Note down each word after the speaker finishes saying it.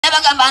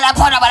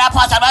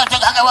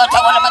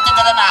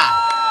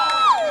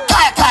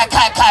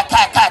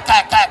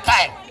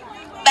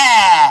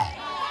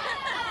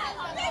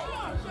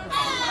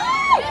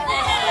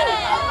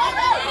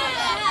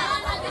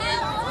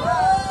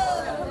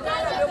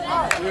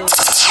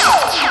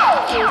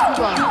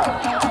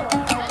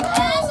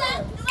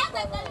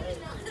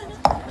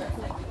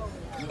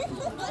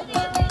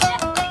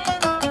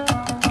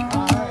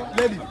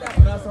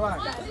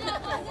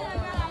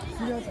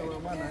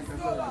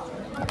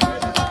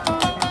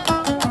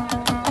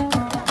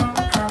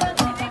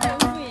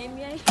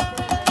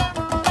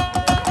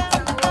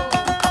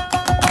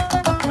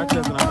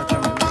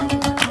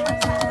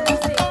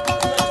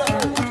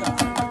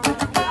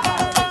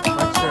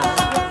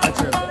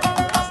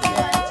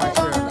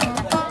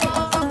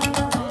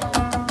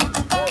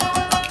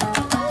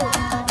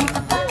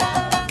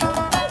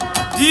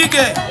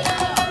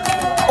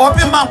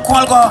Open man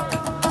kolgo.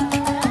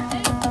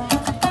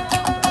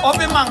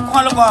 Open man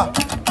kolgo.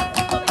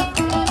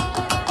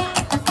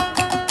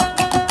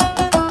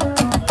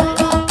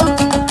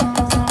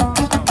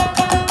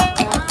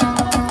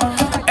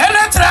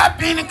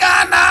 Electrifying in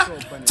Ghana.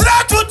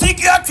 Try to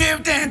take your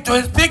 15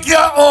 to speak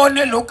your own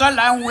local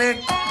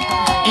language.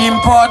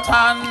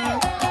 Important.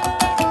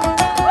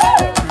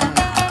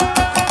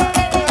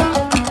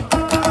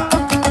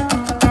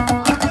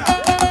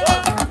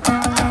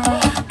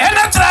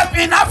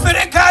 In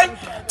Africa,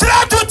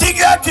 try to take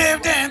your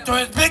children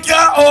to speak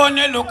your own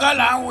local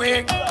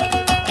language.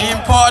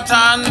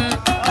 Important.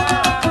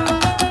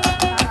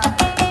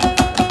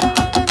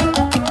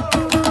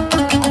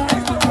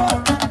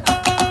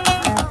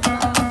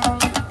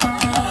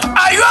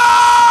 Ayo!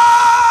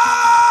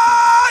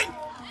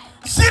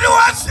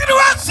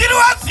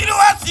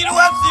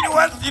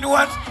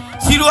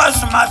 Serious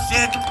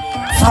message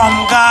from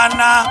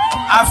Ghana,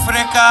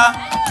 Africa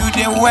to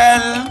the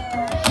world.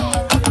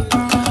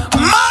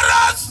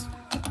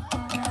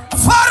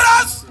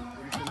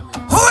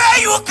 Where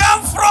you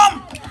come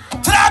from,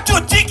 try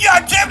to teach your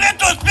children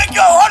to speak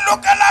your own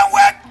local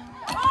language.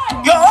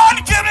 Your own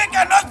children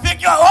cannot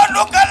speak your own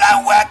local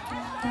language.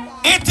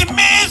 It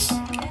means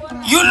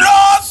you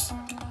lost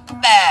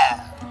there.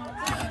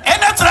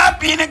 And a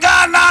trap in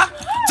Ghana,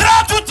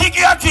 try to teach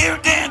your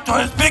children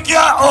to speak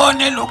your own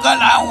local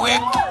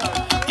language.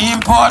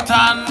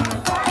 Important.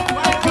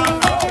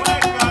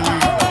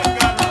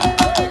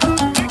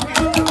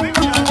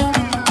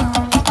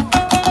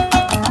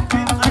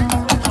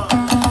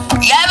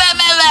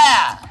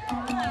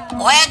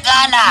 Where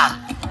Ghana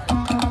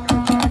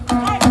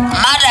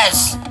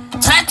mothers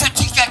try to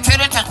teach your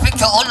children to speak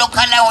your own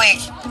local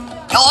language.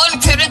 Your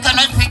own children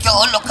cannot speak your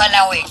own local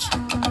language.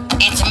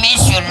 It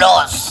means you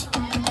lost.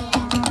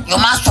 You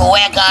must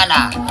wear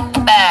Ghana.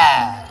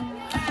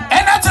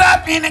 And a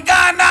trap in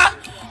Ghana,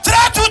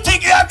 try to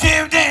teach your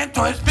children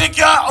to speak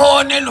your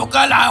own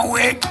local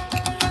language.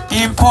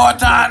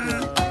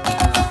 Important.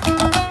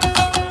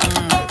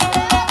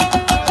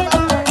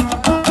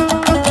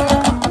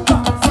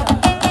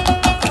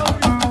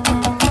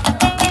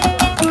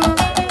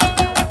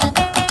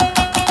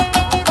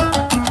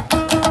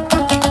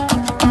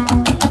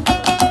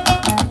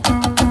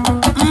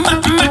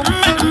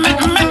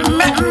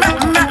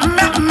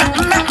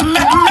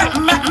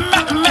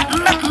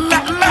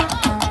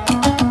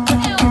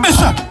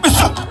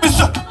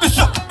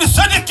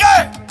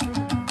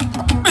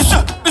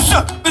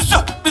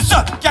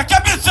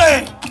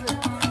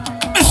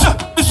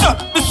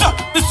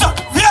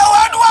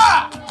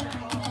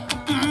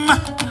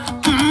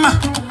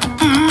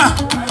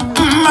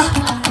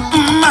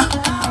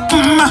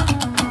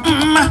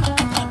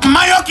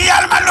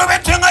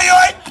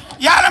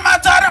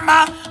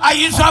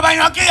 Ayisoba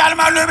yoki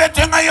alma lube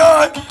tenga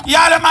yo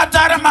yala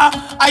matarama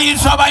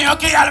Ayisoba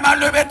yoki alma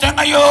lube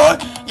tenga yo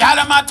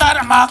yala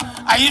matarama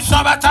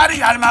Ayisoba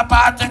tari alma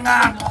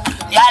patenga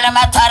yala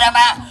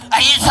matarama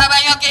Ayisoba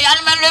yoki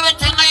alma lube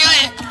tenga yo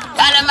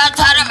yala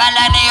matarama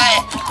lane yo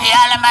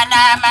yala mana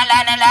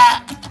malane la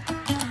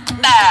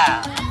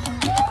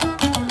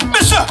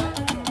Missa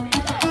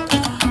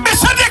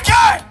de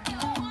kai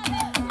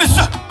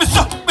Missa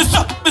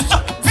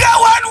via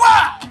wanwa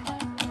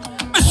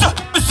Missa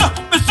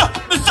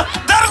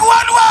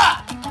Darwanwa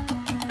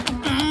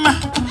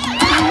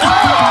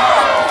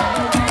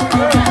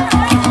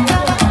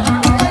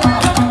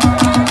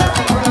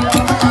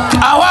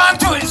I want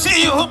to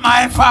see you,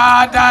 my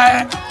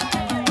father.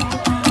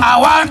 I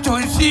want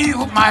to see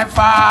you, my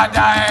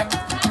father.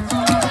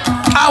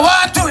 I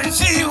want to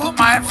see you,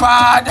 my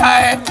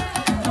father.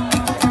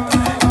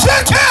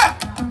 Take care.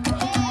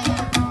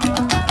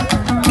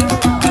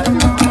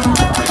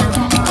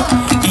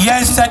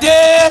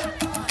 Yesterday,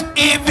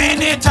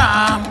 evening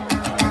time.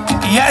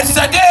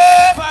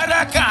 Yesterday,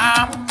 father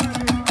come.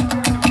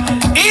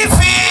 If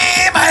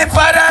my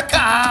father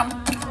come,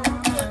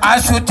 I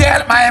should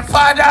tell my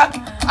father.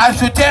 I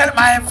should tell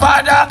my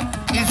father.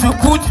 He should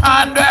put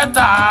 100,000.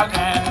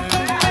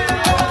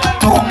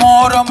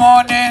 Tomorrow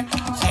morning,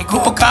 she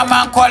go come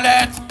and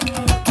collect.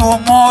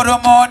 Tomorrow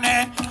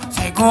morning,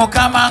 she go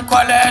come and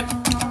collect.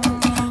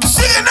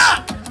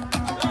 Sina,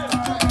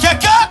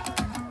 Keka,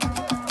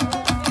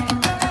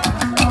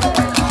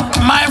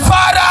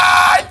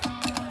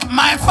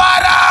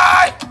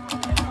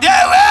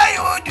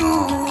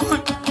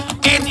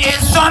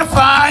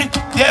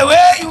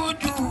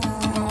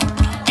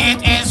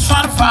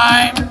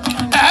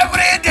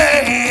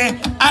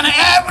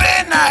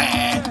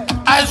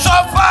 I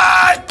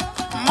suffered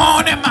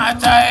money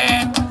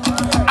matter.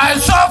 I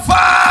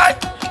suffered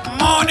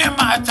money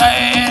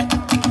matter.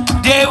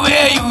 The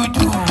way you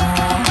do,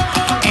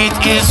 it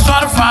is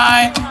so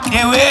fine.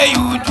 The way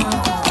you do,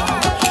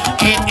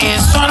 it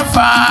is so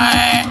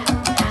fine.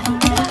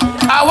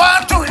 I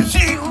want to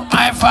see you,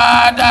 my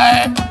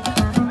father.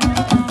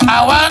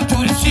 I want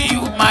to see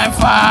you, my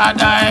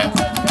father.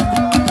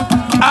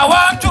 I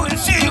want to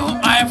see you,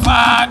 my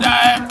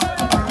father.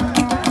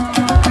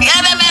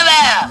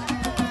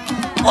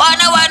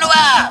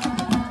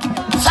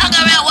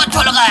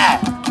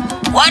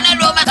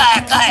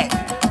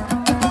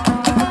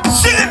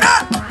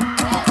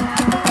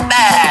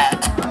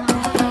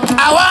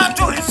 I want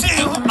to see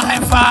you, my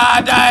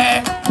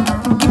father.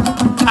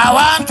 I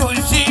want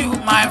to see you,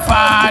 my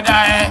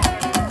father.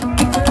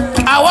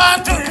 I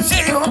want to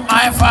see you,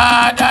 my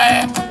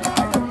father.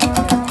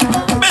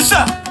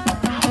 Mister.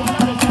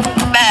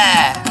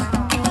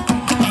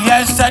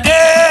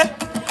 Yesterday,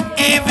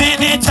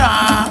 evening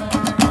time.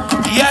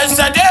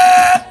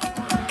 Yesterday,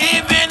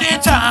 evening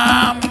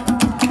time.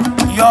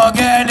 Your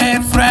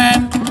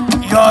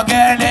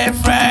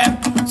girlfriend,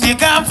 she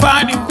can't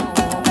find you.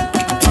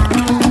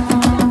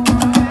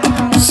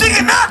 Sing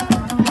it now.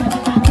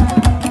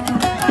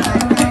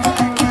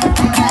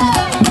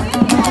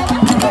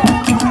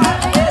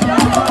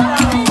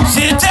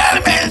 She tell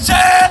me,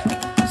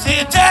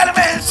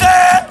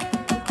 say,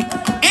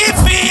 if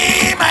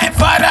he, my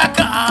father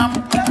come,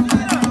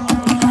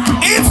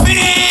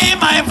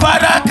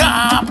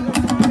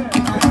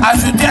 I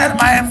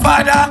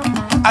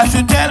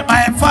should tell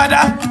my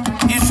father,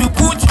 he should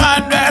put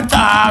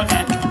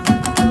 100,000.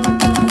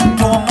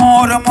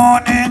 Tomorrow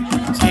morning,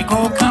 she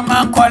go come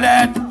and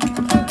collect.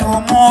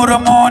 Tomorrow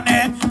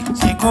morning,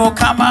 she go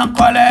come and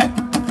collect.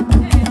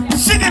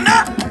 Sing it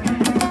now.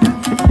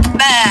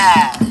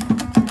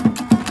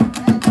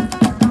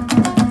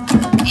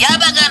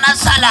 Yabagana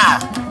sala,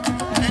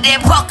 de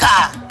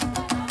poka,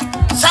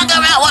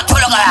 sangame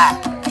watuluga,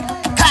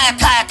 kai.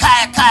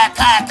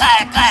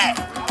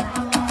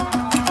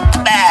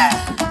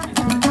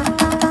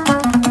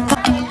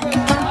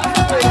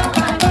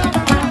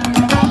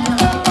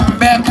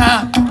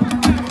 Beka,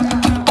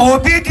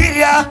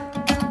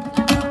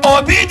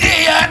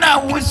 obidia na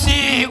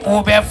wusi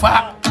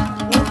ubefa.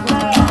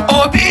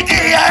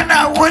 Obidia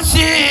na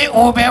wusi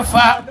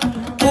ubefa.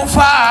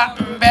 Ufa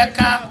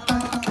beka.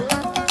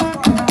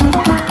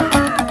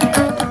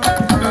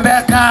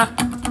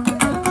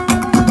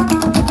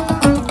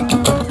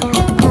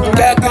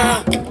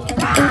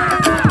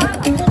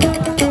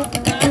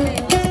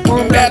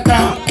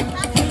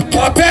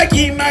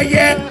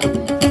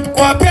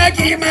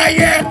 Kopegi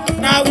maye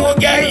na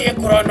wuge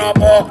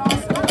ikronobo.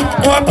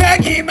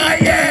 Kopegi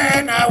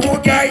maye na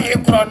wuge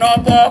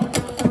ikronobo.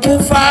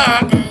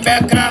 Ufa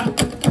beka.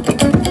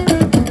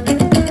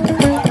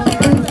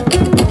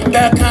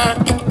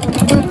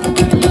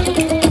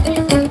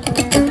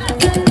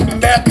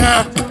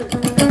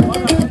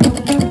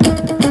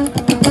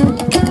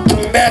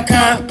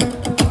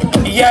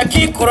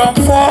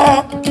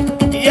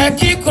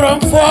 Yaki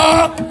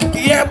kromfo,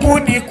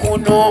 yebuni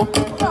kuno.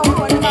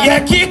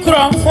 Yaki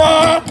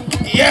kromfo,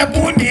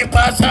 yebuni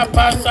pasa.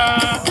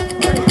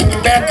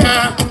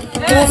 Beka,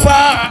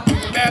 ufa,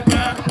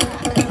 beka.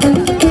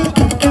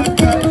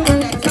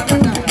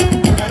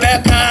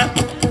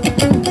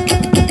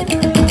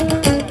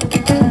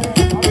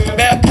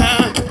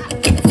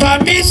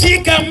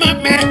 Famisika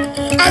mame,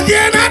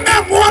 adiana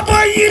na mwapo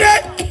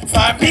ire.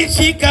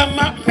 Famisika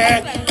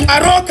mame,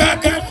 aroka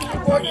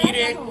kanko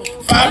ire.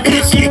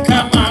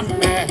 Famisika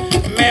mame,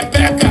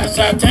 mebeka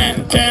sa ten.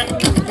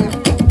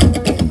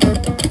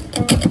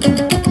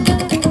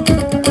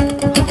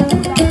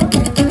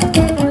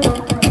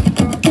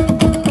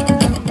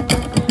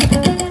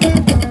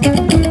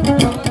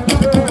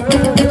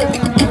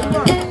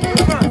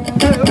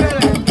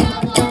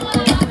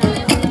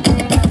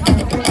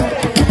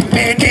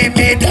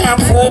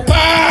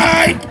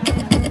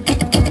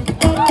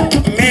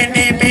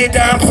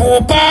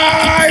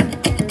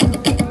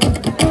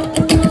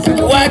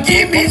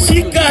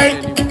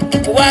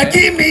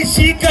 Wadi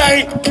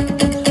misikai,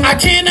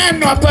 akina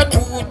no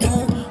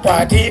patutu,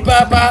 wadi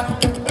baba.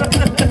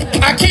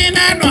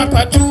 Akina no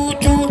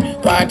patutu,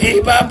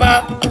 wadi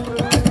baba.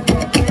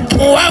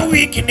 1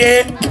 week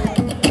ne,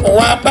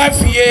 wamba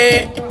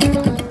fie.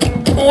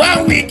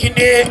 1 week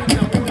ne,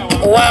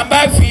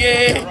 wamba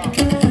fie.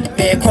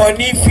 Me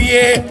koni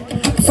fie.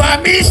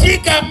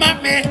 Famisika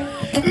mame,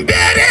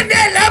 mbere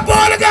ne la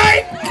bolgai.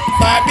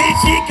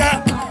 Famisika,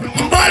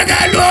 bolga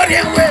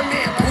lore we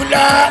me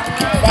kula.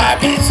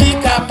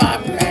 Famisika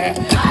mame,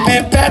 me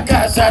peka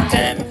sa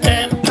ten.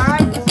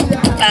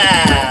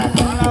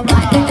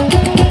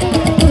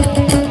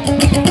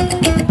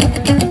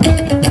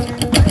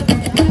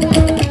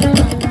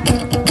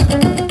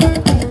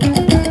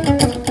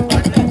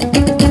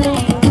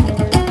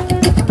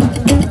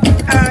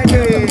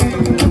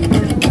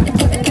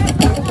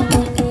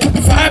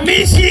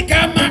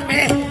 Famisika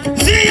mame,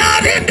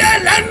 ziyarinde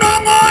la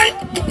nongoy.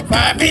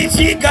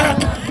 Famisika,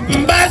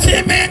 mbasi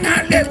menga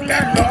lebla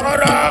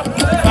loro.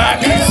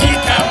 Famisika.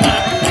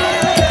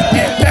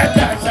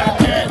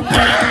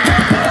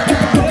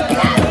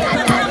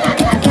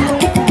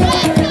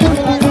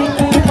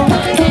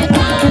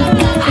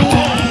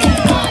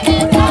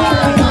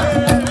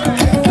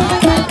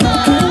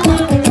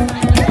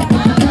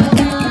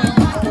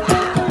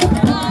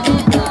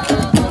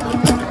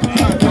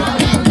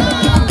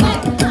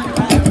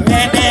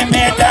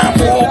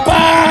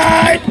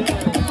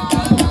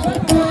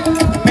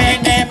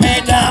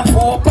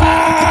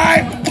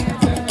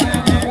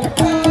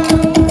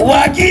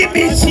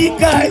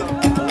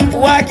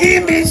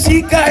 Agimi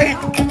sikai,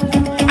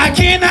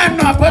 akina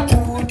no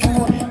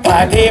patutu,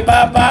 wade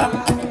baba.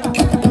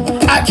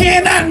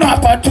 Akina no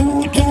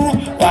patutu,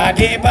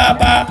 wade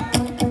baba.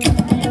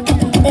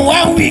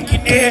 1 week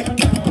day,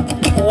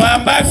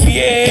 1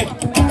 bafie.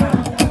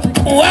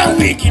 1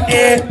 week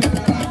day,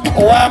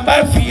 1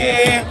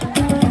 bafie.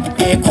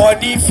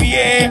 Ekodi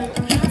fie,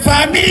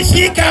 famille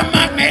sika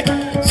mame,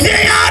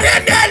 seyare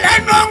de la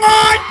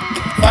nongoy.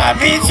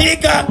 Famille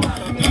sika,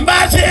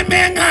 mbase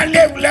menga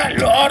lebla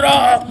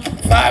loro.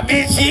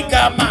 Famille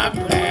sika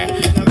mame,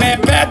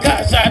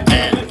 membeka sa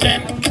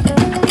tenten.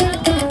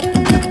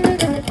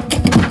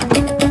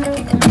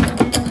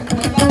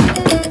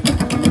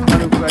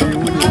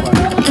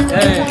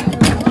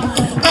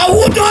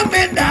 Awudo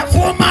menda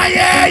for my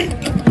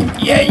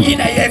ye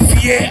yina ye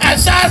fie,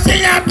 asase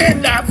ya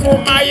menda for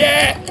my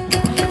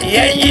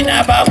ye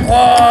yina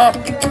bako.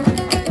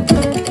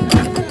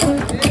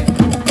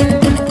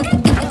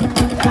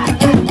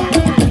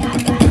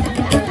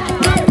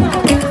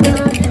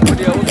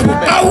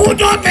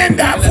 Awudo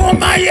menda for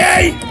my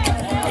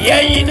ye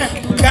yina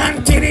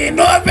country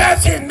no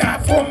versinda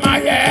for my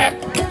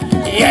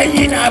ye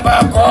yina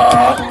bako.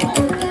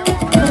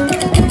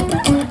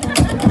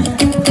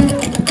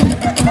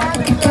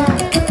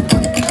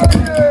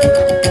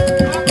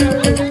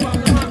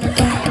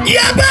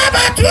 Ya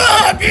baba tu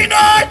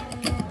binoy,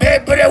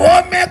 bebre wo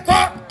meko.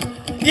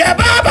 Ya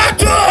baba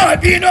tu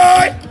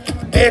binoy,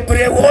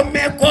 bebre wo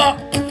meko.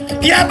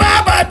 Ya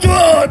baba tu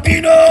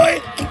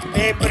binoy,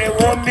 bebre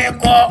wo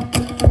meko.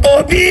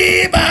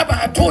 Obi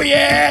baba tu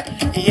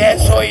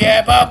yeso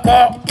ye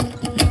bako.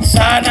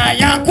 Sana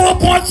yangu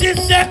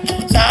consiste,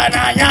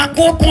 sana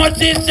yangu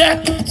consiste,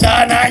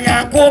 sana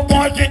yangu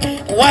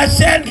consiste.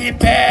 Waseni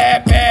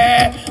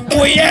pepe,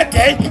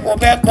 uyete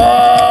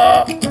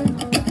ubeko.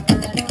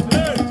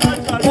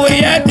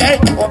 Uyete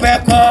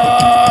ubeko.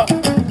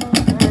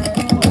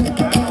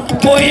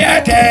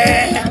 Uyete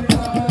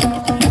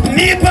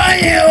nipa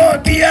ye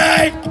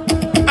obiai.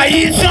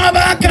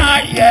 Ayisoba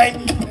kaye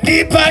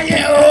nipa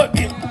ye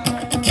obi.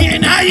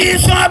 Kina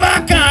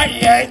ayisoba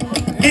kaye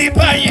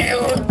nipa ye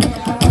obi.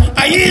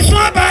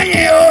 Ayisoba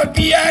ye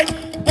obiai.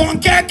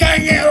 Bonke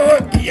kaye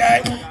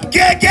obiai.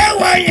 Gege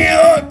wa ye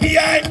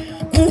obiai.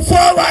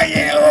 Kufo wa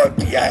ye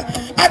obiai.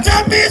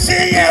 Atamisi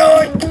ye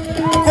obi.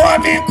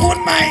 Kobi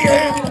kunma ye.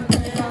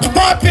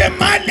 Pope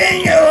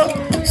Malenyo,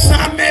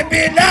 Same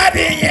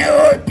Biladi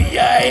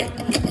Obiai,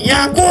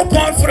 Yango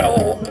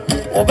Confro,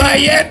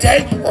 Obayete,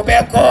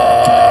 Obeko,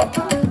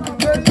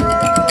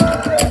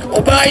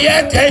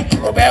 Obayete,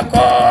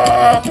 Obeko,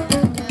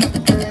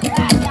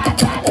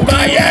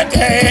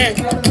 Obayete,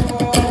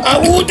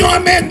 Awudo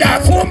Menda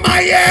for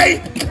my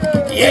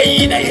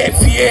Yena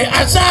Yefie,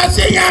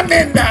 Assassin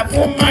Yamenda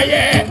for my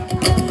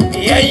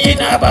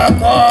Yena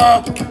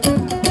Bako.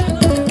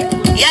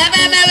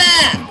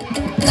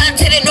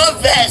 Country no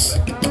verse.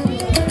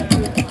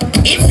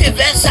 If you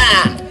verse,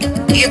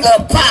 you go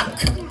pack.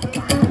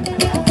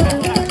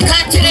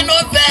 Country no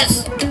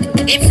verse.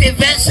 If you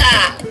verse,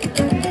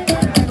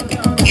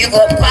 you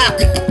go pack.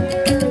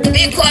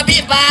 Because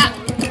be back.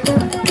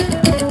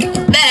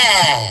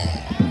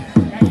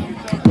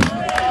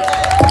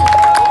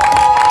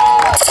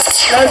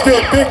 Let's do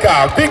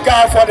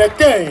bigger for the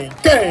game.